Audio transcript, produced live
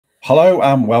Hello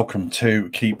and welcome to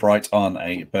Keep Right On,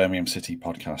 a Birmingham City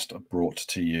podcast brought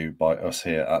to you by us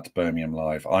here at Birmingham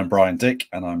Live. I'm Brian Dick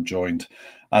and I'm joined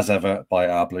as ever by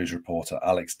our Blues reporter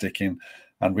Alex Dicken,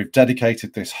 and we've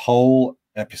dedicated this whole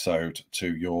episode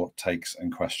to your takes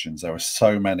and questions. There were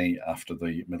so many after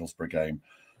the Middlesbrough game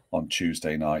on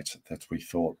Tuesday night that we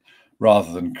thought,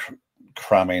 rather than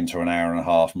cram into an hour and a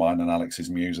half mine and Alex's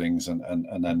musings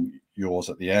and then yours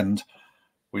at the end,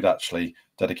 we'd actually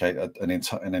dedicate an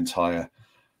entire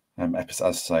episode,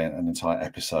 as I say, an entire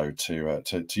episode to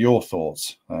your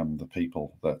thoughts, the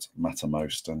people that matter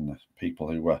most, and the people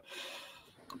who were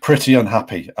pretty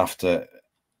unhappy after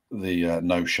the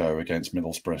no-show against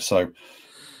Middlesbrough. So,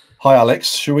 hi Alex,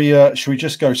 should we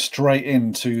just go straight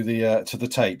into the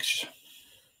takes?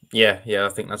 Yeah, I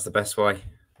think that's the best way. Do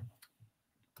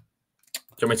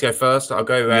you want me to go first? I'll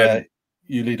go. Yeah,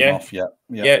 you lead them off.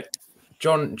 Yeah.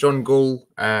 John Gall,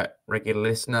 regular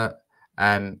listener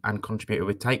and contributor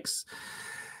with takes.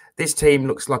 This team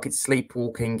looks like it's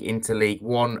sleepwalking into League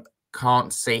One.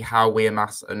 Can't see how we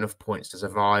amass enough points to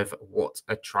survive. What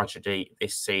a tragedy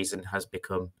this season has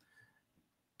become.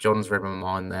 John's read my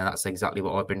mind there. That's exactly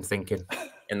what I've been thinking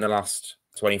in the last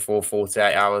 24,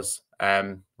 48 hours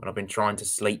when I've been trying to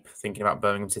sleep, thinking about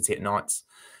Birmingham City at nights.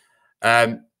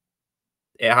 It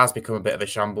has become a bit of a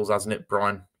shambles, hasn't it,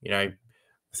 Brian? You know,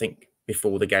 I think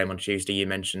before the game on Tuesday, you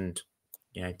mentioned,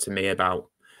 to me about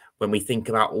when we think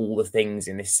about all the things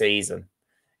in this season,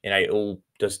 it all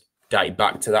does date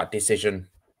back to that decision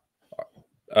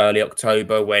early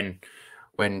October when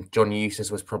John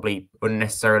Eustace was probably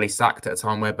unnecessarily sacked at a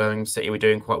time where Birmingham City were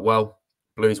doing quite well.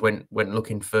 Blues went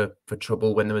looking for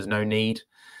trouble when there was no need,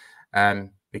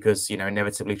 because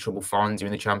inevitably trouble finds you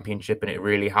in the Championship, and it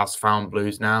really has found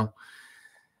Blues now.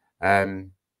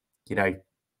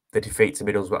 The defeat to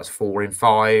Middlesbrough, that's 4 in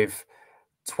 5,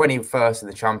 21st in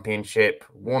the Championship,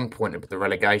 1 point up at the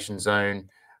relegation zone.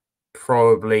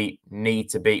 Probably need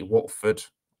to beat Watford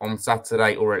on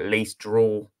Saturday, or at least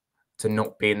draw to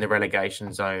not be in the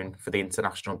relegation zone for the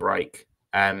international break.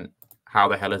 How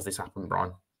the hell has this happened,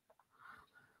 Brian?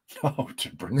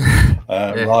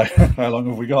 Right, how long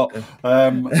have we got? I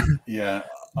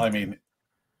mean,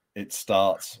 it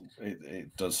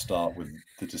does start with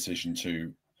the decision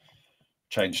to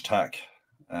change tack,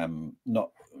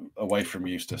 not away from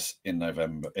Eustace in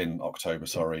October,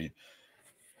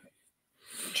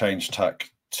 change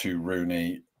tack to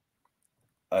Rooney,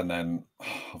 and then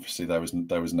obviously there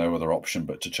was no other option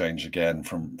but to change again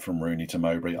from Rooney to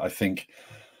Mowbray. I think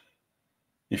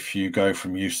if you go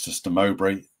from Eustace to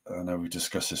Mowbray, I know we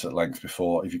discussed this at length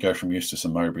before, if you go from Eustace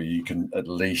and Mowbray, you can at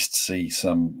least see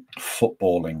some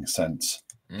footballing sense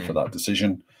for that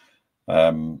decision.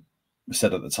 We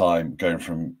said at the time, going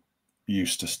from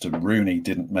Eustace to Rooney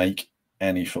didn't make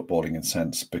any footballing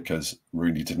sense because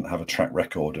Rooney didn't have a track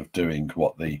record of doing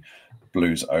what the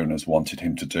Blues owners wanted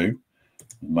him to do.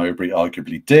 Mowbray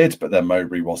arguably did, but then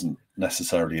Mowbray wasn't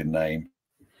necessarily a name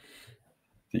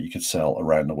that you could sell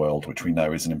around the world, which we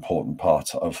know is an important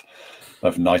part of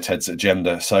Knighthead's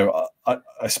agenda. So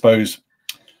I suppose,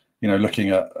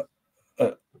 looking at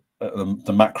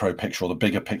the macro picture or the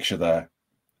bigger picture there,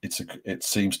 it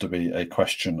seems to be a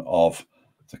question of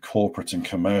the corporate and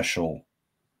commercial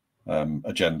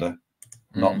agenda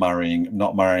not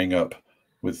marrying up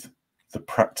with the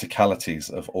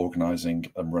practicalities of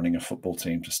organising and running a football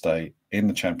team to stay in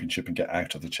the Championship and get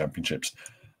out of the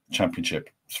Championship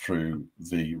through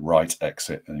the right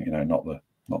exit, and not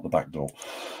the back door.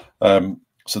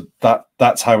 So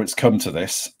that's how it's come to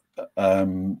this.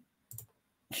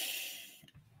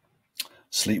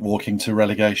 Sleepwalking to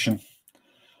relegation.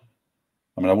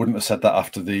 I mean, I wouldn't have said that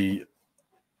after the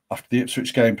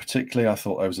Ipswich game particularly. I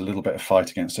thought there was a little bit of fight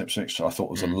against Ipswich. I thought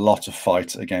there was a lot of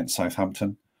fight against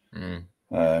Southampton.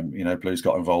 Blues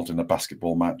got involved in a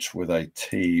basketball match with a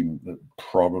team that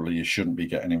probably you shouldn't be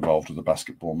getting involved with a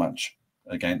basketball match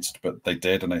against, but they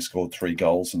did, and they scored 3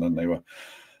 goals, and then they were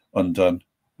undone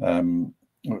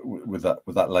with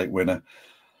that late winner.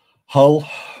 Hull,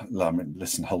 I mean,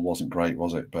 listen, Hull wasn't great,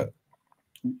 was it? But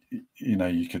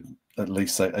you could at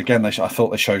least say again. I thought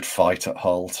they showed fight at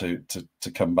Hull to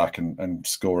come back and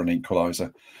score an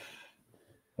equaliser.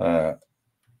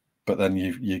 But then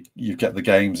you get the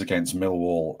games against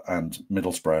Millwall and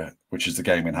Middlesbrough, which is the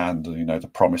game in hand, the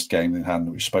promised game in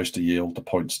hand, which is supposed to yield the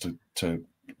points to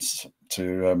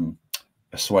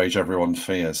assuage everyone's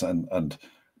fears, and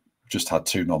just had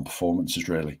 2 non-performances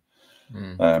really.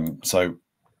 So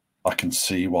I can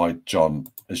see why John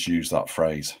has used that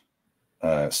phrase.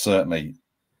 Certainly,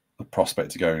 the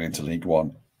prospect of going into League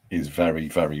One is very,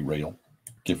 very real,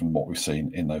 given what we've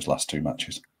seen in those last 2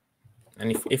 matches.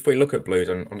 And if we look at Blues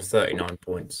on 39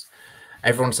 points,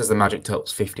 everyone says the magic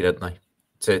total's 50, don't they,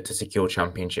 to secure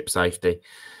championship safety.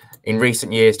 In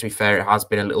recent years, to be fair, it has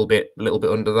been a little bit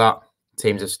under that.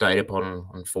 Teams have stayed up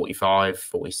on 45,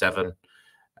 47.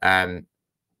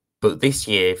 But this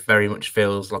year very much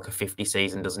feels like a 50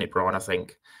 season, doesn't it, Brian? I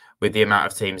think with the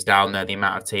amount of teams down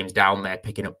there,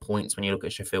 picking up points when you look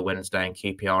at Sheffield Wednesday and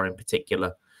QPR in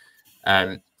particular.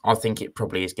 I think it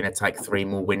probably is going to take 3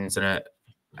 more wins and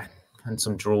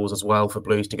some draws as well for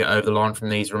Blues to get over the line from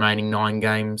these remaining 9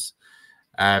 games.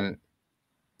 I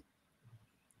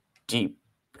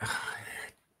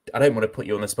don't want to put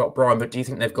you on the spot, Brian, but do you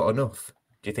think they've got enough?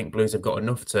 Do you think Blues have got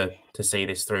enough to see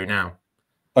this through now?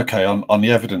 Okay, on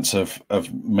the evidence of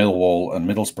Millwall and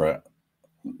Middlesbrough,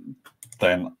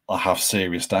 then I have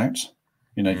serious doubts.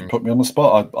 You know, you put me on the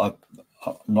spot.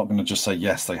 I'm not going to just say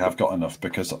yes, they have got enough,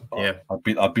 because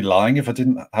I'd be lying if I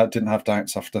didn't have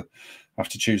doubts after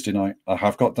Tuesday night. I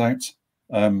have got doubts.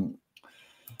 Listen,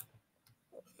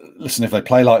 if they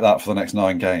play like that for the next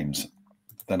 9 games,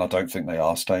 then I don't think they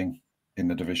are staying in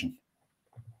the division.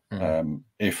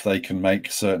 If they can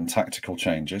make certain tactical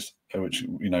changes, which,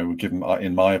 you know, would give them,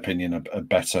 in my opinion, a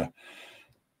better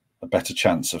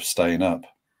chance of staying up,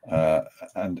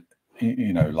 and,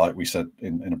 you know, like we said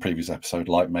in a previous episode,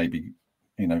 like maybe,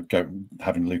 you know,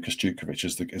 having Lucas Djukovic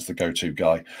as the go-to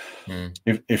guy.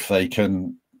 If they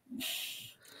can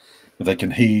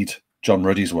heed John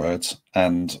Ruddy's words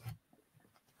and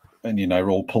you know,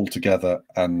 all pull together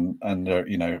and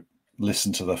you know,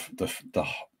 listen to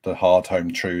the hard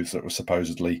home truths that were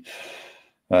supposedly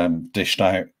dished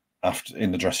out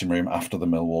in the dressing room after the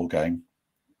Millwall game,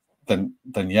 then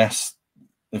yes,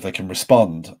 if they can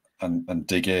respond and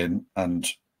dig in and,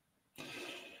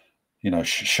 you know,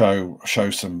 show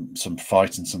some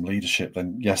fight and some leadership,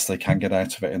 then yes, they can get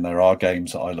out of it. And there are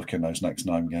games that I look in those next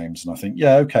 9 games and I think,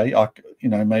 yeah, okay, you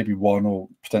know, maybe 1 or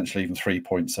potentially even 3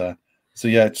 points there. So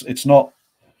yeah, it's not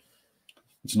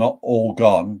all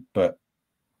gone, but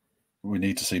we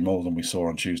need to see more than we saw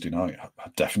on Tuesday night.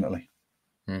 Definitely.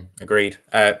 Agreed.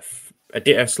 A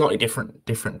slightly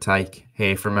different take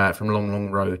here from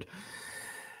Long Road.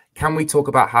 Can we talk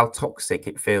about how toxic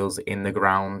it feels in the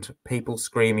ground? People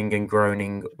screaming and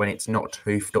groaning when it's not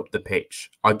hoofed up the pitch.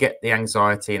 I get the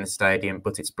anxiety in the stadium,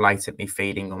 but it's blatantly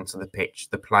feeding onto the pitch.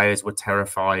 The players were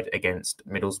terrified against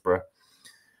Middlesbrough.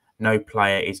 No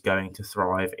player is going to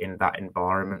thrive in that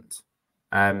environment.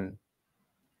 I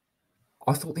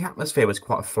thought the atmosphere was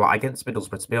quite flat against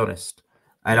Middlesbrough, to be honest.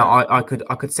 And I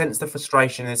could sense the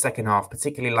frustration in the second half,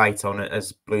 particularly late on,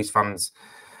 as Blues fans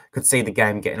could see the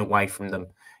game getting away from them.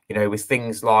 You know, with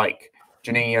things like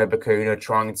Juninho Bacuna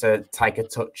trying to take a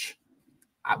touch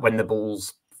when the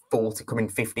ball's coming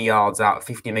 50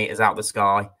 metres out the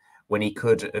sky, when he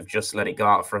could have just let it go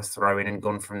out for a throw-in and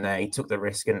gone from there. He took the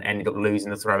risk and ended up losing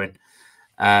the throw-in.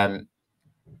 And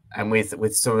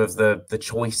with some of the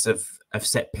choice of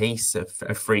set piece, of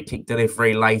free kick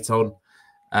delivery late on,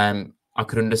 I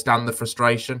could understand the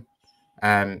frustration.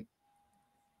 I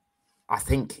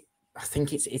think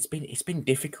it's been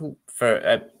difficult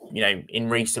for you know, in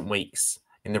recent weeks,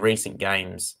 in the recent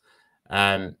games,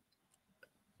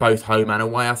 both home and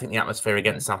away. I think the atmosphere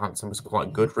against Southampton was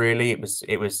quite good. Really, it was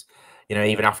you know,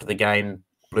 even after the game,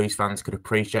 Blues fans could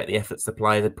appreciate the efforts the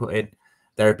players had put in.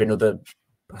 There have been other,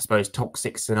 I suppose,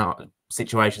 toxic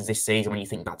situations this season when you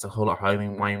think that's a Hull at home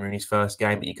in Wayne Rooney's first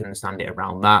game, but you can understand it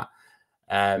around that.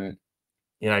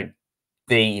 You know,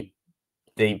 the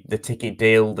ticket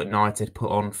deal that United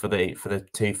put on for the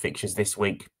 2 fixtures this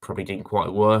week probably didn't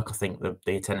quite work. I think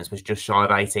the attendance was just shy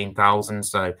of 18,000.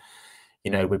 So, you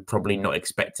know, we're probably not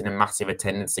expecting a massive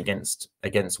attendance against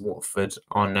Watford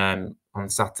on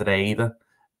Saturday either.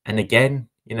 And again,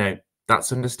 you know,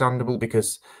 that's understandable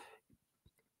because,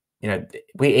 you know,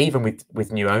 even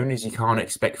with new owners, you can't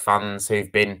expect fans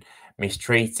who've been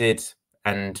mistreated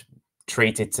and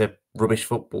treated to rubbish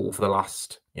football for the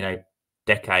last, you know,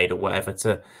 decade or whatever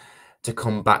to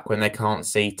come back when they can't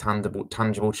see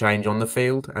tangible change on the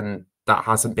field. And that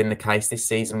hasn't been the case this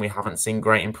season. We haven't seen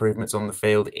great improvements on the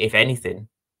field. If anything,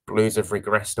 Blues have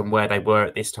regressed on where they were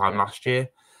at this time last year.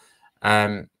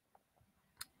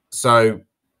 So,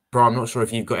 bro, I'm not sure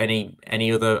if you've got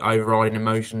any other overriding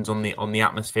emotions on the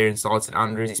atmosphere inside St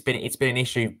Andrews. It's been an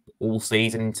issue all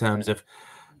season in terms of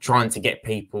trying to get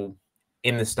people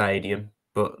in the stadium.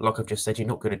 But like I've just said, you're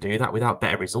not going to do that without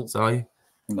better results, are you?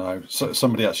 No. So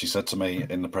somebody actually said to me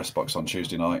in the press box on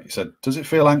Tuesday night, he said, "Does it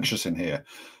feel anxious in here?"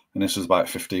 And this was about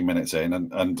 15 minutes in,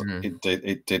 and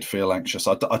it did feel anxious.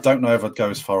 I don't know if I'd go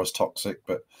as far as toxic,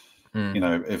 but you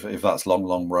know, if that's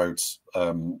Long Road's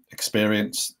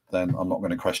experience, then I'm not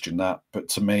going to question that. But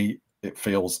to me, it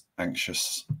feels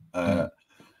anxious.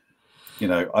 You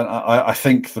know, I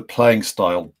think the playing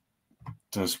style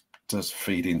does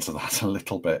feed into that a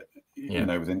little bit. You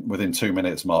know, within 2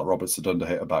 minutes, Mark Roberts had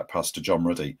underhit a back pass to John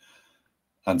Ruddy,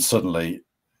 and suddenly,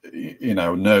 you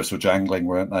know, nerves were jangling,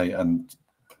 weren't they? And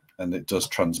it does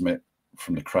transmit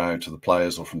from the crowd to the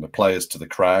players, or from the players to the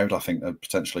crowd. I think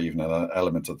potentially even an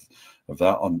element of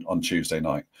that on Tuesday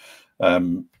night.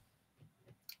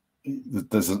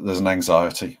 There's an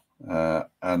anxiety,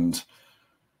 and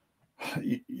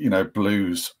you know,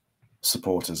 Blues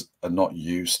supporters are not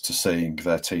used to seeing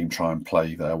their team try and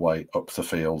play their way up the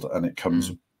field, and it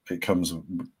comes.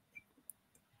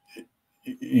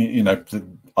 You know,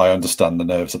 I understand the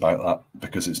nerves about that,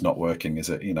 because it's not working, is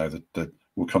it? You know,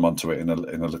 we'll come on to it in a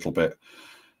little bit.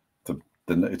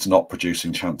 It's not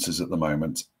producing chances at the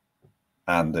moment,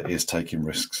 and it is taking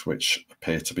risks which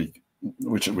appear to be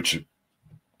which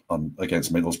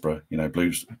against Middlesbrough. You know,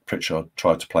 Blues, Pritchard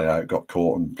tried to play out, got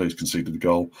caught, and Blues conceded the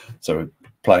goal. So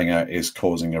playing out is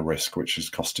causing a risk which is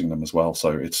costing them as well.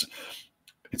 So it's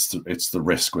the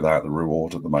risk without the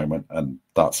reward at the moment, and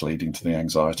that's leading to the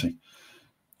anxiety.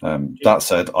 That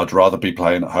said, I'd rather be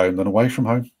playing at home than away from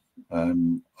home. I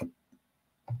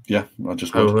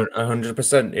just would.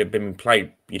 100%. It'd been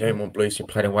played. You don't want Blues to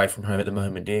be playing away from home at the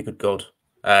moment, do you? Good God.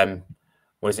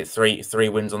 What is it? Three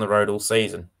wins on the road all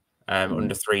season,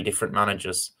 under 3 different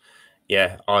managers.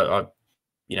 Yeah, I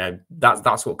you know,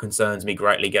 that's what concerns me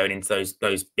greatly going into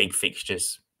those big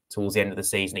fixtures towards the end of the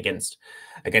season against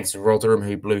Rotherham,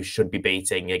 who Blues should be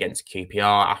beating, against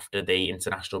QPR after the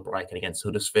international break, and against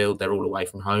Huddersfield. They're all away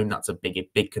from home. That's a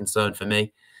big concern for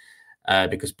me,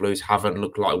 because Blues haven't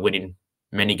looked like winning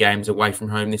many games away from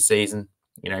home this season.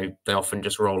 You know, they often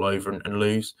just roll over and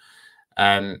lose.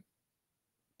 Going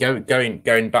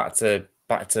back to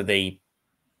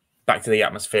the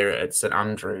atmosphere at St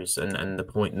Andrews and the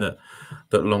point that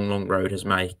Long Road has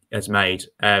made.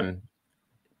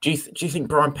 Do you think,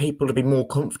 Brian, people would be more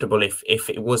comfortable if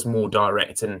it was more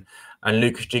direct and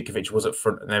Lukas Djukovic was up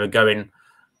front and they were going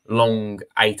long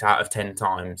 8 out of 10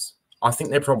 times? I think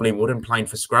they probably wouldn't, playing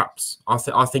for scraps.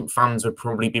 I think fans would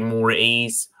probably be more at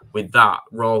ease with that,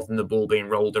 rather than the ball being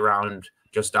rolled around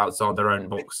just outside their own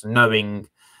box, knowing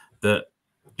that,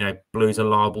 you know, Blues are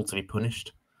liable to be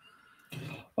punished.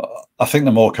 I think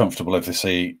they're more comfortable if they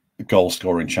see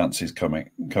goal-scoring chances coming,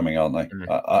 aren't they?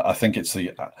 I think it's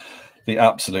the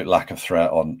absolute lack of threat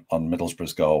on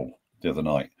Middlesbrough's goal the other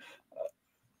night.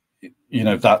 You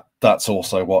know, that's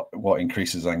also what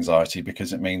increases anxiety,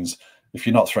 because it means if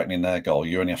you're not threatening their goal,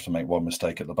 you only have to make one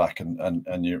mistake at the back,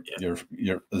 and you're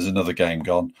there's another game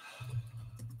gone.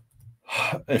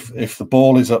 If the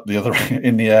ball is up the other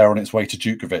in the air on its way to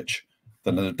Djukovic,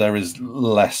 then there is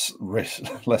less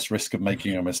risk of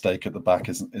making a mistake at the back,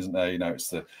 isn't there? You know,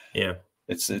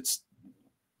 it's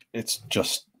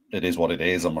just, it is what it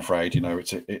is. I'm afraid, you know,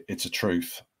 it's a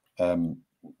truth.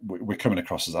 We're coming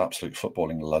across as absolute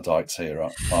footballing Luddites here,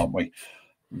 aren't we?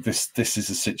 This is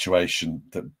a situation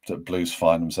that Blues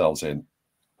find themselves in,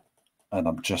 and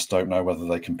I just don't know whether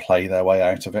they can play their way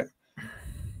out of it.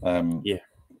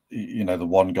 You know, the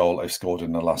one goal they've scored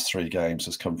in the last 3 games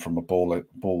has come from a ball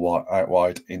out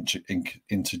wide into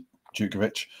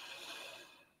Djukovic,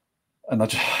 and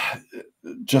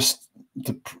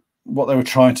what they were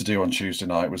trying to do on Tuesday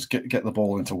night was get the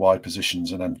ball into wide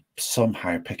positions and then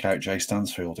somehow pick out Jay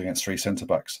Stansfield against 3 centre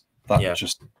backs. That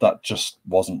just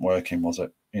wasn't working, was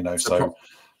it? You know, so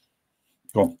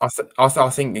go on. I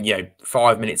think, you know,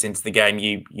 5 minutes into the game,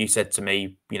 you said to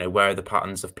me, you know, where are the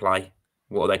patterns of play?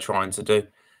 What are they trying to do?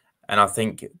 And I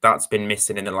think that's been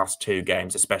missing in the last 2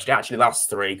 games, especially actually the last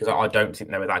 3, because I don't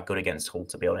think they were that good against Hull,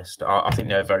 to be honest. I think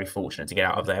they were very fortunate to get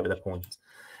out of there with a point.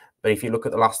 But if you look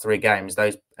at the last 3 games,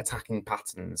 those attacking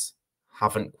patterns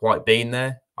haven't quite been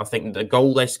there. I think the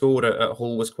goal they scored at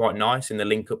Hull was quite nice in the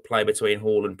link-up play between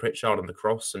Hall and Pritchard on the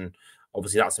cross. And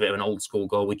obviously that's a bit of an old-school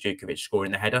goal with Djukovic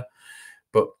scoring the header.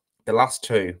 But the last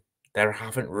 2, there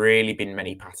haven't really been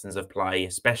many patterns of play,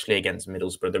 especially against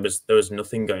Middlesbrough. There was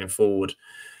nothing going forward,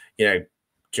 you know,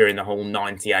 during the whole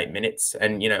 98 minutes.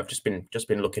 And, you know, I've just been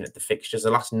looking at the fixtures.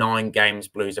 The last 9 games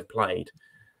Blues have played,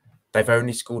 they've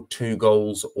only scored 2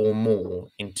 goals or more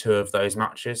in 2 of those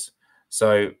matches.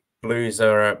 So Blues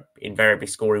are invariably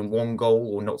scoring 1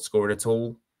 goal or not scoring at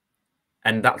all.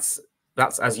 And that's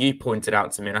as you pointed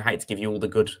out to me, and I hate to give you all the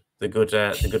good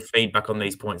feedback on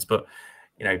these points, but,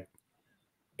 you know,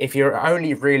 if you're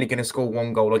only really going to score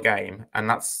 1 goal a game, and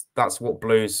that's what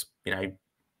Blues, you know,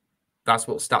 that's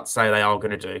what stats say they are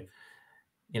going to do,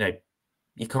 you know,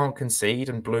 you can't concede,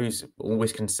 and Blues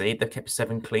always concede. They've kept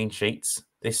 7 clean sheets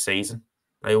this season.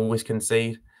 They always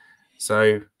concede.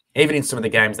 So Even in some of the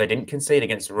games they didn't concede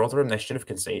against Rotherham, they should have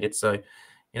conceded. So,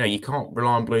 you can't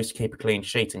rely on Blues to keep a clean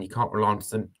sheet, and you can't rely on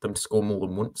them to score more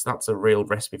than once. That's a real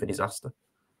recipe for disaster.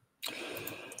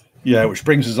 Yeah, which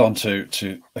brings us on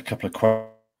to a couple of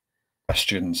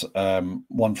questions.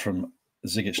 One from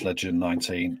Zigic Legend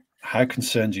 19. How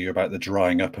concerned are you about the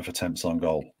drying up of attempts on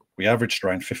goal? We averaged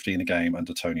around 15 a game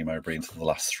under Tony Mowbray into the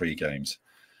last 3 games.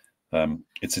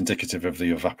 It's indicative of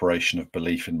the evaporation of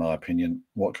belief, in my opinion.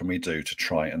 What can we do to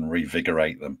try and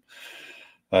revigorate them?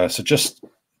 So just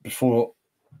before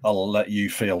I'll let you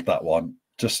field that one,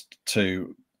 just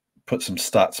to put some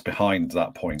stats behind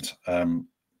that point.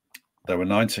 There were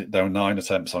 9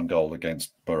 attempts on goal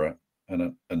against Borough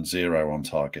and 0 on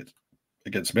target.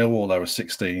 Against Millwall, there were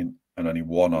 16 and only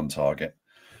 1 on target.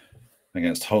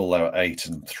 Against Hull, there were 8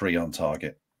 and 3 on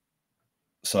target.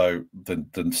 So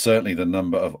then certainly the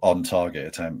number of on target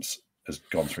attempts has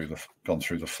gone through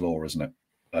the floor, isn't it?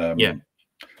 Yeah.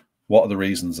 What are the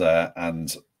reasons there?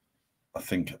 And I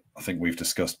think we've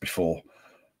discussed before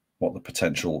what the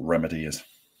potential remedy is.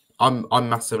 I'm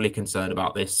massively concerned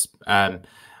about this. And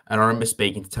I remember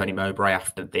speaking to Tony Mowbray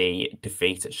after the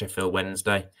defeat at Sheffield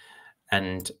Wednesday,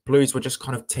 and Blues were just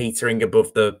kind of teetering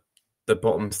above the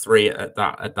bottom 3 at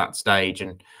that stage.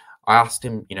 And I asked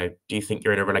him, do you think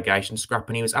you're in a relegation scrap?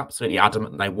 And he was absolutely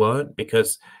adamant they weren't,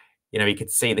 because, he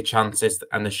could see the chances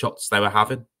and the shots they were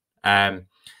having. And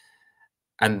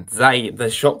the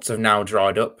shots have now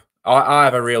dried up. I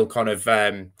have a real kind of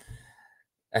a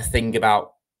thing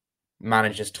about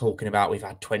managers talking about we've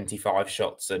had 25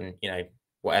 shots and,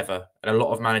 whatever. And a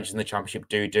lot of managers in the Championship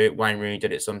do it. Wayne Rooney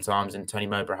did it sometimes, and Tony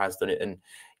Mowbray has done it. And,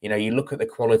 you look at the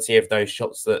quality of those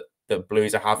shots that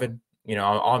Blues are having.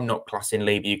 I'm not classing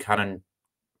Lee Buchanan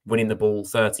winning the ball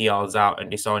 30 yards out and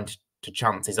deciding to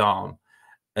chance his arm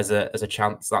as a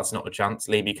chance. That's not a chance.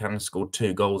 Lee Buchanan scored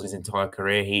 2 goals his entire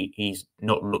career. He's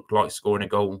not looked like scoring a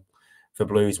goal for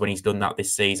Blues when he's done that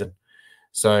this season.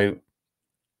 So,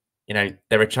 there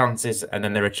are chances and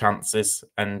then there are chances,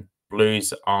 and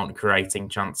Blues aren't creating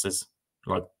chances,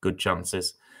 like good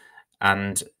chances.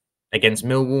 And against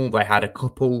Millwall, they had a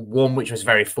couple. One which was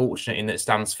very fortunate in that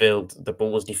Stansfield, the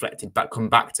ball was deflected come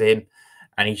back to him,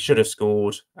 and he should have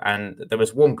scored. And there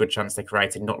was one good chance they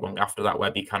created not long after that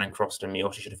where Buchanan crossed and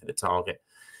Miyoshi should have hit the target.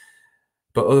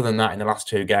 But other than that, in the last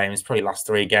 2 games, probably last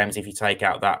 3 games, if you take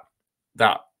out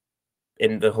that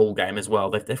in the Hull game as well,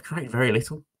 they've created very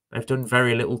little. They've done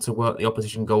very little to work the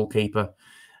opposition goalkeeper,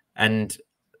 and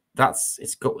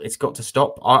it's got to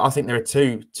stop. I think there are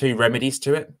two remedies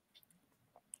to it.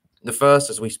 The first,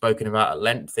 as we've spoken about at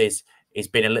length, is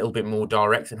being a little bit more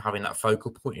direct and having that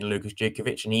focal point in Lukas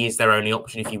Djukovic, and he is their only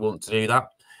option if you want to do that.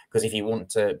 Because if you want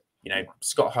to,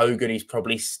 Scott Hogan, he's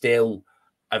probably still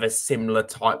of a similar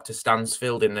type to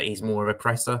Stansfield in that he's more of a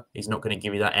presser. He's not going to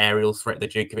give you that aerial threat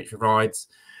that Djukovic provides.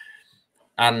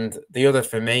 And the other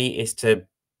for me is to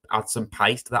add some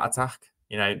pace to that attack.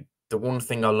 The one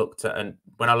thing I looked at, and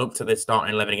when I looked at the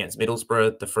starting 11 against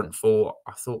Middlesbrough, the front 4,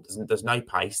 I thought there's no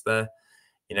pace there.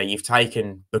 You've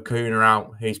taken Bacuna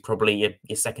out, who's probably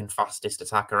your second fastest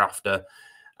attacker after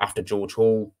George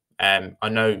Hall. I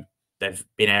know they've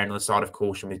been erring on the side of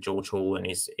caution with George Hall and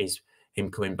is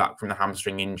him coming back from the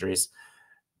hamstring injuries,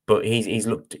 but he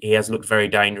has looked very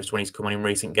dangerous when he's come on in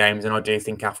recent games. And I do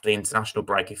think after the international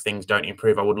break, if things don't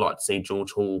improve, I would like to see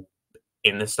George Hall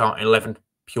in the starting 11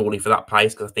 purely for that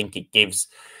pace, because I think it gives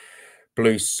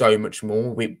Blues so much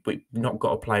more. We've not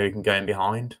got a player who can go in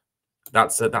behind.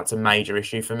 That's a major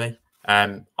issue for me.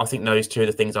 I think those 2 are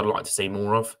the things I'd like to see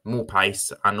more of: more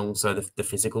pace and also the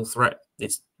physical threat.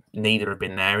 It's neither have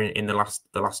been there in the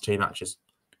last 2 matches.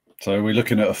 So we're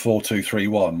looking at a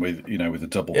 4-2-3-1 with a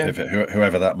double pivot,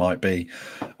 whoever that might be,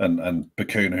 and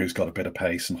Bacuna, who's got a bit of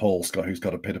pace, and Hall who's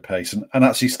got a bit of pace, and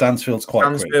actually Stansfield's quite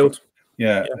quick.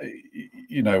 Yeah,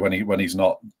 when he's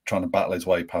not trying to battle his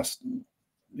way past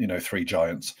 3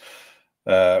 giants.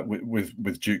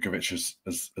 With Djukovic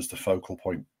as the focal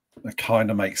point, it kind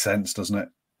of makes sense, doesn't it?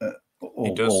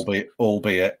 It does.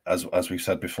 Albeit, as we've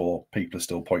said before, people are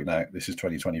still pointing out this is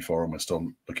 2024 and we're still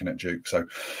looking at Duke. So,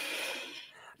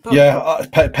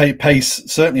 pace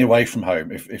certainly away from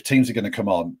home. If teams are going to come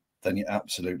on, then you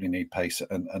absolutely need pace.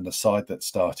 And the side that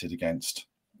started against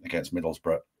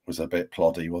Middlesbrough was a bit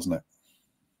ploddy, wasn't it?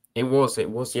 It was,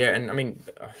 yeah. And I mean,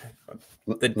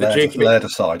 the Djukovic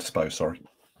aside, I suppose. Sorry.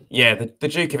 Yeah, the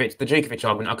Djukovic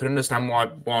argument, I can understand why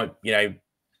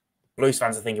Blues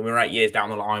fans are thinking we're 8 years down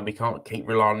the line, we can't keep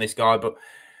relying on this guy. But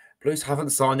Blues haven't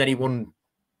signed anyone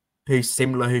who's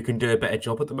similar who can do a better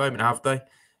job at the moment, have they?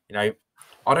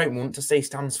 I don't want to see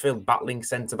Stansfield battling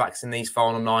centre backs in these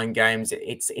final 9 games.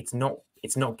 It's not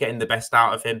getting the best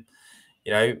out of him.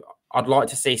 I'd like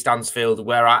to see Stansfield,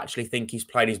 where I actually think he's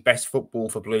played his best football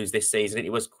for Blues this season.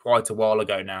 It was quite a while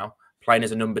ago now, playing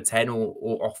as a number 10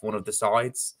 or off one of the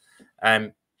sides.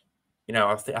 You know,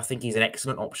 I think he's an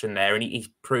excellent option there, and he's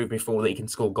proved before that he can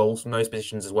score goals from those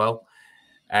positions as well.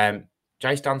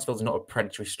 Jay Stansfield's not a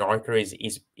predatory striker;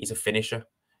 he's a finisher.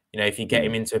 You know, if you get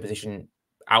him into a position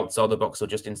outside the box or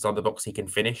just inside the box, he can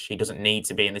finish. He doesn't need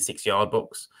to be in the 6-yard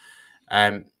box.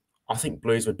 I think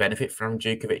Blues would benefit from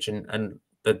Djukovic, and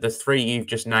the three you've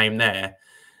just named there,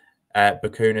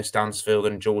 Bakuna, Stansfield,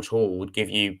 and George Hall, would give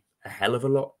you a hell of a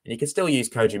lot. And you can still use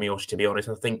Koji Miyoshi, to be honest.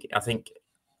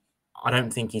 I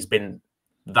don't think he's been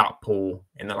that poor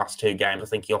in the last 2 games. I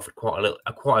think he offered quite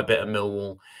a bit of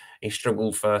Millwall. He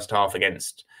struggled first half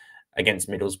against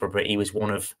Middlesbrough, but he was one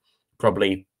of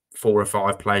probably 4 or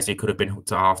 5 players who could have been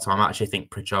hooked at half time. I actually think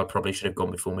Pritchard probably should have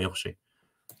gone before Miyoshi.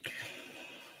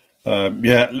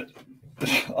 Yeah,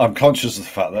 I'm conscious of the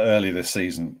fact that earlier this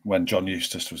season, when John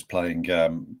Eustace was playing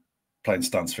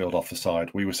Stansfield off the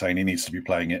side, we were saying he needs to be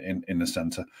playing it in the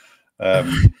centre.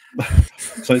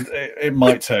 So it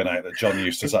might turn out that John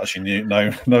Eustace actually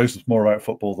knows more about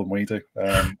football than we do.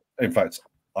 In fact,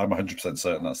 I'm 100%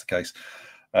 certain that's the case.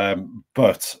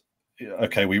 But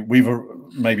okay,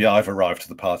 maybe I've arrived to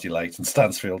the party late, and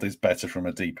Stansfield is better from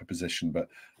a deeper position, but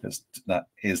that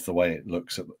is the way it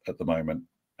looks at the moment.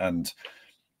 And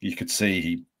you could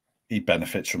see he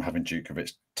benefits from having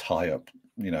Djukovic tie up,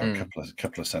 a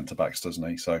couple of centre backs, doesn't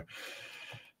he? So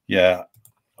yeah.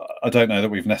 I don't know that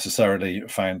we've necessarily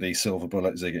found the silver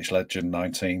bullet Zigic Legend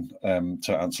 19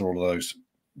 to answer all of those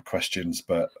questions,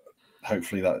 but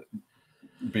hopefully that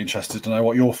would be interested to know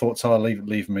what your thoughts are.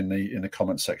 Leave them in the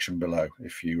comment section below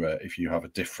if you have a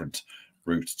different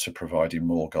route to providing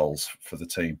more goals for the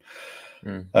team.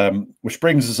 Which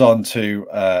brings us on to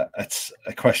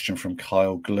a question from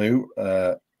Kyle Glue.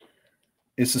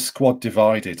 Is the squad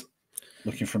divided?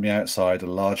 Looking from the outside, a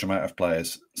large amount of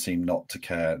players seem not to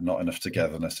care, not enough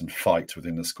togetherness and fight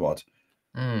within the squad.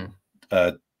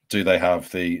 Do they have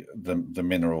the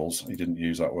minerals? He didn't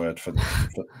use that word for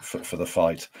the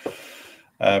fight.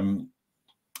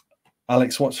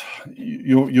 Alex,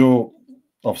 you're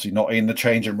obviously not in the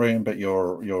changing room, but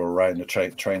you're around the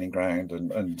training ground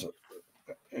and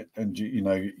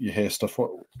you hear stuff.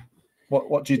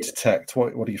 What do you detect?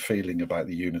 What are you feeling about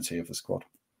the unity of the squad?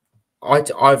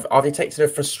 I've detected a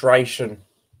frustration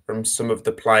from some of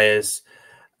the players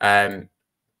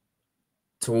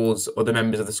towards other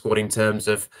members of the squad in terms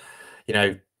of,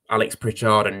 Alex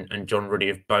Pritchard and John Ruddy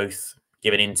have both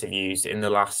given interviews in the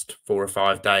last 4 or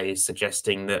 5 days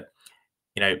suggesting that,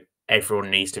 everyone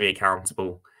needs to be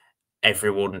accountable.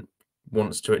 Everyone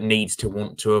needs to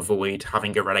want to avoid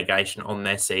having a relegation on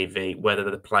their CV,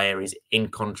 whether the player is in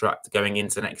contract going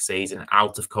into next season,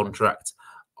 out of contract,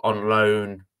 on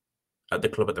loan at the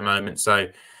club at the moment. So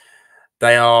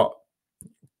they are,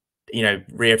 they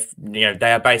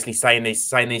are basically saying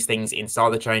these things inside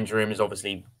the changing room, is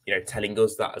obviously, telling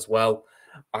us that as well.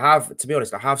 To be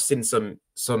honest, I have seen some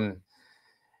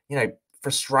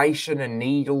frustration and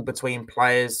needle between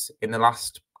players in the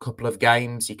last couple of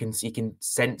games. You can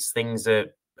sense things are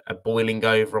boiling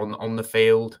over on the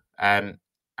field.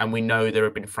 And we know there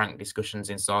have been frank discussions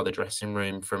inside the dressing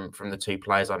room from the 2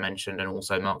 players I mentioned, and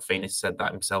also Mark Phoenix said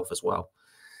that himself as well.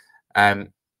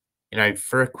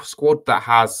 For a squad that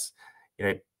has,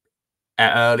 at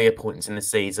earlier points in the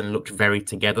season looked very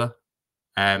together,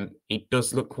 it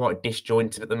does look quite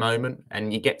disjointed at the moment.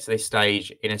 And you get to this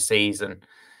stage in a season,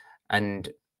 and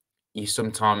you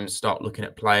sometimes start looking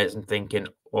at players and thinking,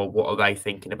 well, what are they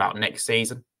thinking about next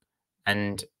season?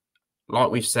 And like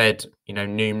we've said,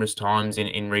 numerous times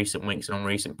in recent weeks and on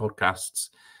recent podcasts,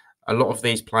 a lot of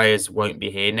these players won't be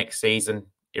here next season,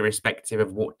 irrespective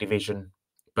of what division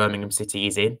Birmingham City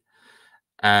is in.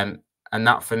 And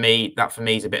that for me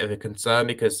is a bit of a concern,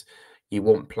 because you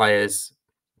want players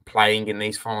playing in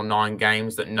these final 9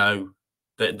 games that know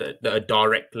that are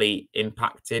directly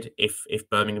impacted if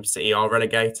Birmingham City are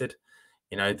relegated.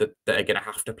 That are going to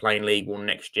have to play in League One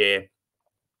next year,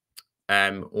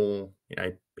 or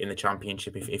in the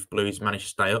Championship if Blues manage to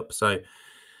stay up. So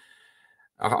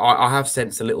I have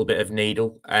sensed a little bit of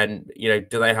needle, and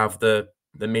do they have the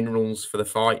minerals for the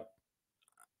fight?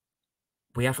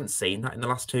 We haven't seen that in the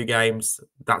last 2 games.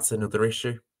 That's another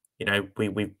issue. I've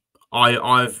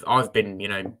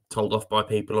been told off by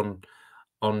people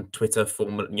on Twitter,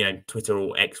 Twitter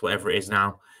or X, whatever it is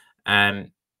now,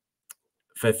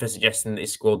 for suggesting that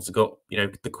this squad's got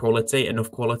the quality,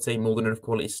 more than enough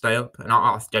quality to stay up, and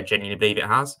I genuinely believe it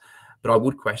has. But I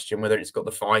would question whether it's got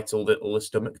the fight or the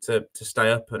stomach to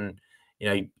stay up. And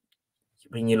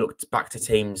when you look back to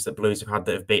teams that Blues have had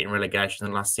that have beaten relegation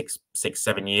in the last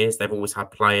 6-7 years, they've always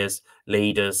had players,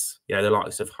 leaders, the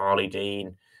likes of Harley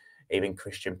Dean, even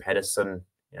Christian Pedersen,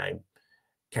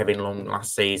 Kevin Long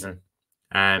last season.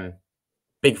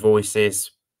 Big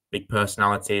voices, big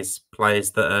personalities,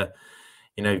 players that are,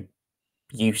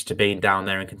 used to being down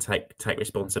there and can take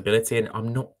responsibility. And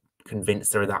I'm not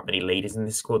convinced there are that many leaders in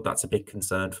this squad. That's a big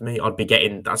concern for me.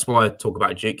 That's why I talk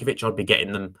about Djukovic. I'd be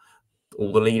getting them,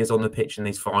 all the leaders on the pitch in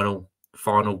these final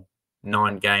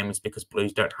 9 games, because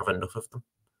Blues don't have enough of them.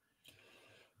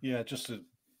 Yeah, just to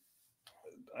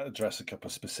address a couple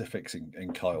of specifics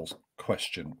in Kyle's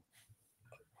question.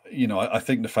 I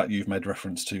think the fact you've made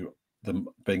reference to them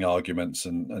being arguments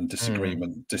and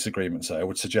disagreements there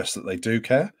would suggest that they do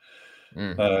care.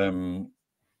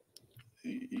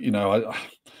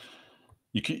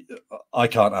 I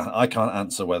can't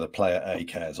answer whether player A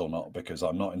cares or not, because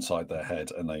I'm not inside their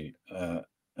head, and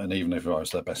even if I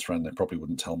was their best friend, they probably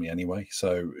wouldn't tell me anyway.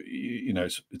 So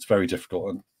it's very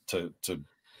difficult to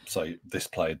say this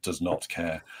player does not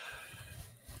care.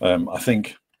 I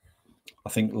think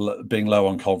being low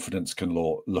on confidence can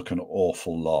look an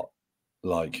awful lot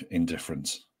like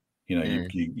indifference.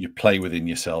 You play within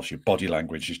yourselves. Your body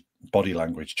language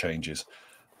changes,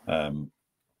 and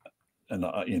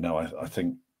I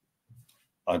think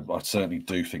I certainly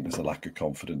do think there's a lack of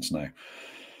confidence now.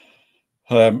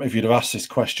 If you'd have asked this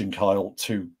question, Kyle,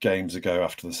 2 games ago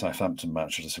after the Southampton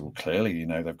match, I'd have said, well, clearly,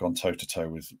 they've gone toe to toe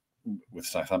with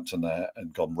Southampton there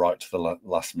and gone right to the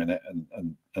last minute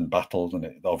and battled, and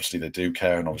obviously they do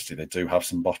care, and obviously they do have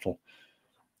some bottle.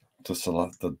 Just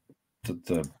the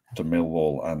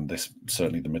Millwall and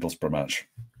certainly the Middlesbrough match,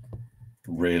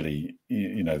 really,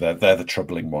 they're the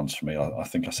troubling ones for me. I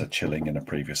think I said chilling in a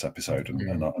previous episode,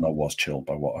 and I was chilled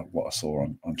by what I saw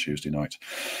on Tuesday night.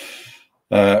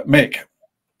 Mick,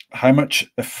 how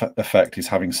much effect is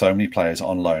having so many players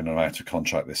on loan and out of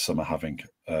contract this summer having?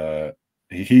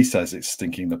 He says it's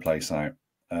stinking the place out.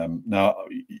 Now,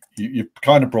 you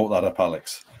kind of brought that up,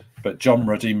 Alex, but John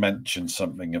Ruddy mentioned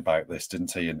something about this,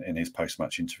 didn't he, in his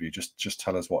post-match interview? Just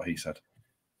tell us what he said.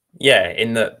 Yeah,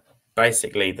 in that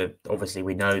basically, obviously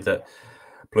we know that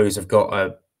Blues have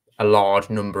got a large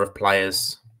number of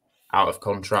players out of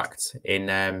contract in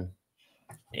the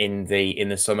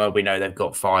summer. We know they've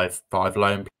got five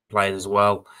loan players as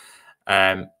well.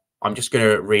 I'm just going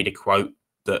to read a quote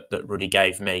that Ruddy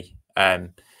gave me,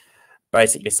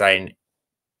 basically saying,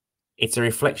 it's a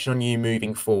reflection on you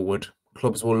moving forward.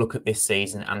 Clubs will look at this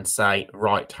season and say,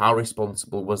 right, how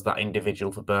responsible was that individual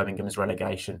for Birmingham's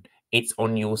relegation? It's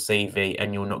on your CV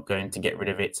and you're not going to get rid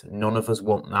of it. None of us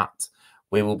want that.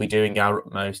 We will be doing our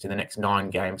utmost in the next 9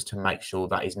 games to make sure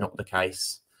that is not the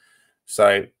case.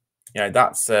 So,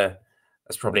 that's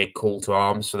probably a call to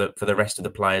arms for the rest of the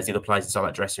players, the other players inside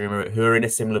that dressing room who are in a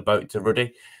similar boat to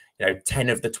Ruddy. 10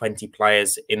 of the 20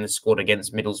 players in the squad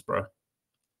against Middlesbrough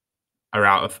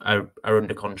are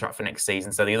under contract for next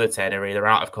season. So the other 10 are either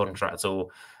out of contract or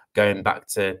going back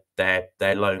to their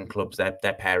loan clubs, their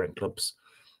parent clubs.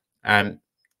 As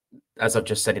I've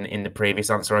just said in the previous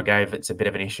answer I gave, it's a bit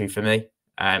of an issue for me.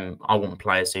 I want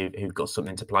players who've got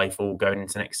something to play for going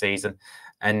into next season.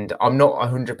 And I'm not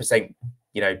 100%,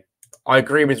 I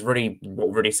agree with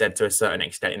what Ruddy said to a certain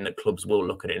extent, in that clubs will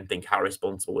look at it and think, how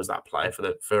responsible was that player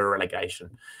for a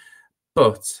relegation?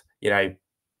 But,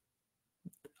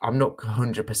 I'm not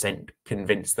 100%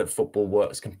 convinced that football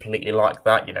works completely like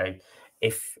that.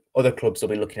 If other clubs will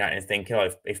be looking at it and thinking,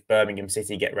 oh, if Birmingham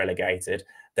City get relegated,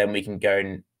 then we can go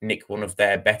and nick one of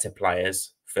their better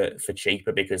players for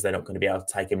cheaper, because they're not going to be able to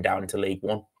take him down to League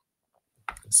One.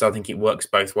 So I think it works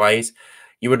both ways.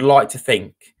 You would like to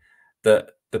think that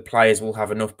the players will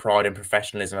have enough pride and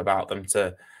professionalism about them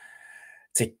to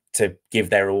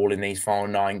give their all in these final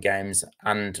 9 games,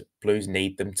 and Blues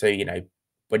need them to.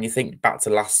 When you think back to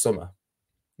last summer,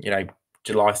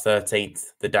 July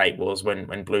 13th, the date was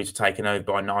when Blues were taken over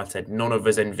by United. None of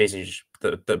us envisaged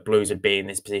that Blues would be in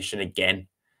this position again,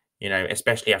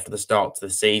 especially after the start to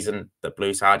the season that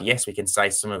Blues had. Yes, we can say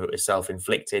some of it was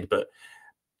self-inflicted, but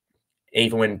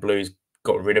even when Blues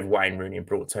got rid of Wayne Rooney and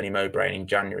brought Tony Mowbray in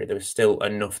January, there was still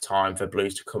enough time for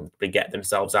Blues to comfortably get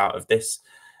themselves out of this.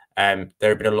 There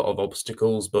have been a lot of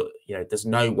obstacles, but there's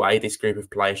no way this group of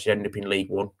players should end up in League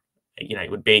One.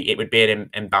 It would be an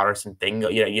embarrassing thing.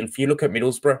 If you look at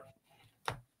Middlesbrough,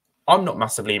 I'm not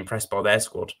massively impressed by their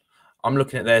squad. I'm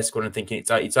looking at their squad and thinking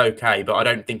it's okay, but I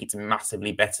don't think it's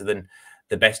massively better than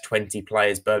the best 20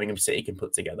 players Birmingham City can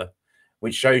put together,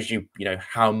 which shows you,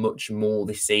 how much more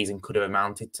this season could have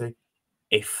amounted to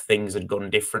if things had gone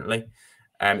differently.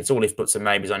 It's all if buts and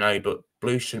maybes, I know, but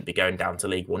Blues shouldn't be going down to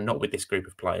League One, not with this group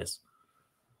of players.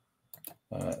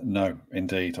 No,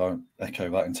 indeed, I echo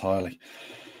that entirely.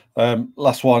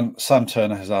 Last one, Sam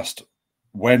Turner has asked,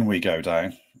 when we go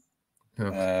down,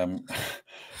 do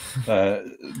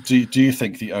you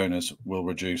think the owners will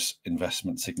reduce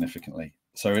investment significantly?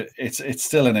 So it's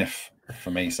still an if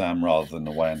for me, Sam, rather than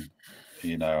a when.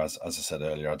 You know, as I said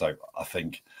earlier, I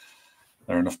think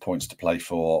there are enough points to play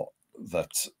for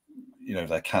that. You know,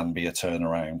 there can be a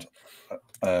turnaround.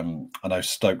 I know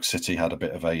Stoke City had a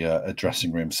bit of a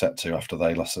dressing room set to after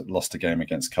they lost a game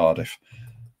against Cardiff.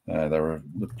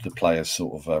 The players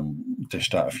sort of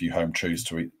dished out a few home truths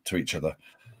to each other,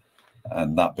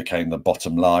 and that became the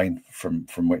bottom line from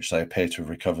which they appear to have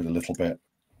recovered a little bit.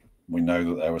 We know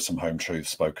that there were some home truths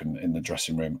spoken in the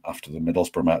dressing room after the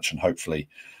Middlesbrough match, and hopefully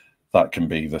that can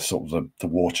be the sort of the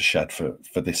watershed for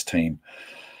this team.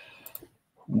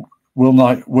 Will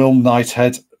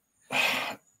Knighthead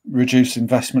reduce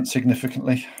investment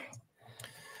significantly?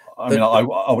 I mean, I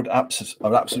would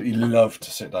absolutely love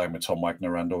to sit down with Tom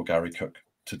Wagner or Gary Cook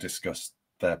to discuss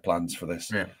their plans for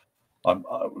this. Yeah.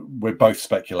 We're both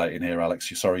speculating here,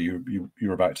 Alex. Sorry, you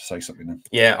were about to say something then.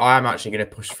 Yeah, I am actually going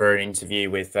to push for an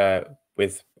interview with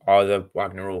either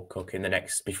Wagner or Cook in the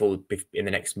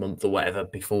next month or whatever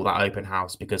before that open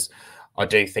house, because I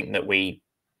do think that we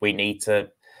need to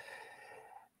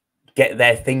get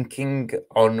their thinking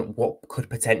on what could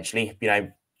potentially, you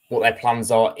know, what their plans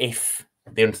are if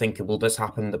the unthinkable does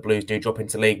happen, that Blues do drop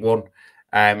into League One.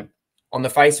 On the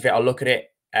face of it, I look at it.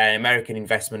 An American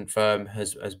investment firm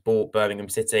has bought Birmingham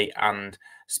City and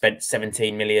spent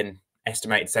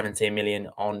estimated 17 million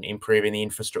on improving the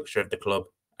infrastructure of the club,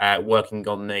 working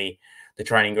on the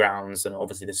training grounds and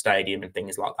obviously the stadium and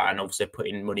things like that, and obviously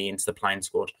putting money into the playing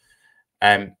squad.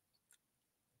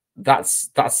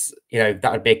 That's you know,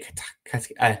 that would be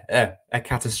a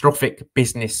catastrophic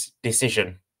business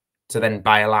decision to then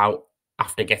bail out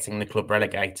after getting the club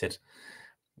relegated.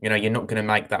 You know, you're not going to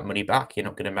make that money back. You're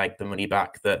not going to make the money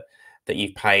back that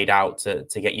you've paid out to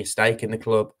get your stake in the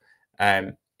club.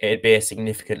 It'd be a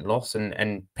significant loss,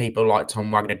 and people like Tom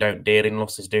Wagner don't deal in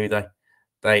losses, do they?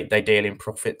 They deal in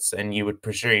profits, and you would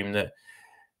presume that,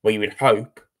 well, you would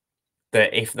hope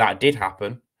that if that did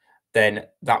happen, then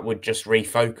that would just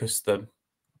refocus them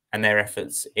and their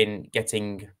efforts in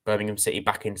getting Birmingham City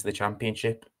back into the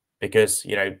Championship, because,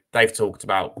 you know, they've talked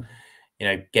about, you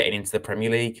know, getting into the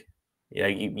Premier League. You know,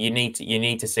 you need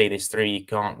to see this through. You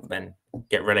can't then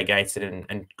get relegated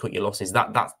and cut your losses.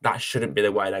 That shouldn't be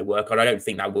the way they work. And I don't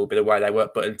think that will be the way they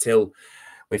work. But until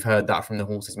we've heard that from the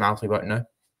horse's mouth, we won't know.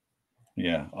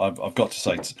 Yeah, I've got to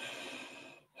say,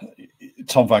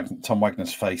 Tom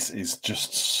Wagner's face is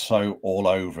just so all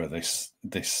over this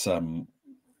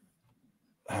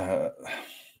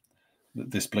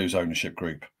Blues ownership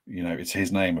group. You know, it's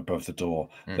his name above the door.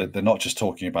 They're not just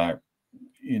talking about,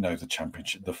 you know, the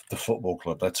Championship, the football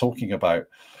club. They're talking about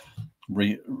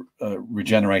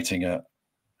regenerating an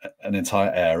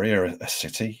entire area, a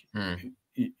city.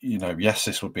 You know, yes,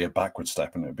 this would be a backward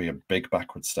step, and it would be a big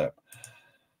backward step.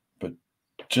 But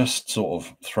just sort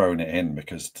of throwing it in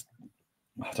because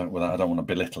I don't want to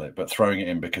belittle it, but throwing it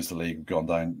in because the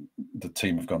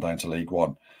team have gone down to League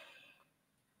One.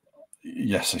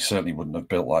 Yes, they certainly wouldn't have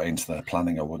built that into their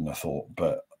planning, I wouldn't have thought.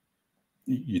 But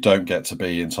you don't get to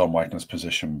be in Tom Wagner's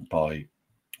position by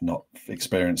not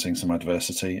experiencing some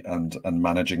adversity and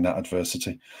managing that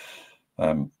adversity.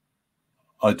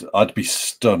 I'd be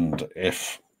stunned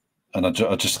if, and I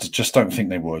just don't think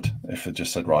they would, if they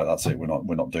just said, right, that's it, we're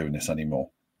not doing this anymore.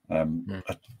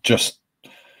 It just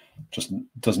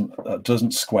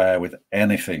doesn't square with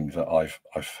anything that I've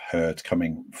heard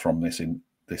coming from this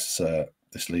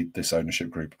ownership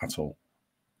group at all.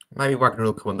 Maybe Wagner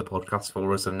will come on the podcast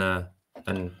for us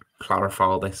and clarify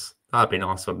all this. That'd be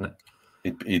nice, wouldn't it?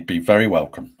 He'd be very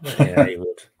welcome. Yeah,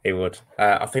 he would.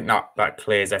 I think that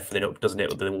clears everything up, doesn't it,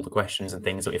 with all the questions and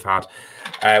things that we've had.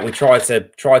 We tried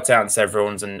to answer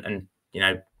everyone's and you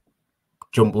know,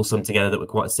 jumble some together that were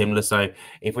quite similar. So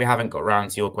if we haven't got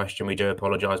around to your question, we do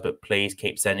apologise, but please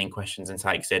keep sending questions and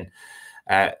takes in.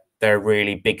 They're a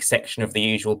really big section of the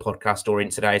usual podcast, or in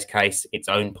today's case, its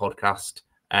own podcast.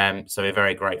 So we're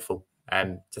very grateful.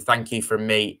 So thank you from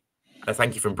me,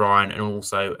 thank you from Brian, and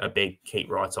also a big keep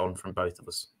right on from both of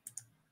us.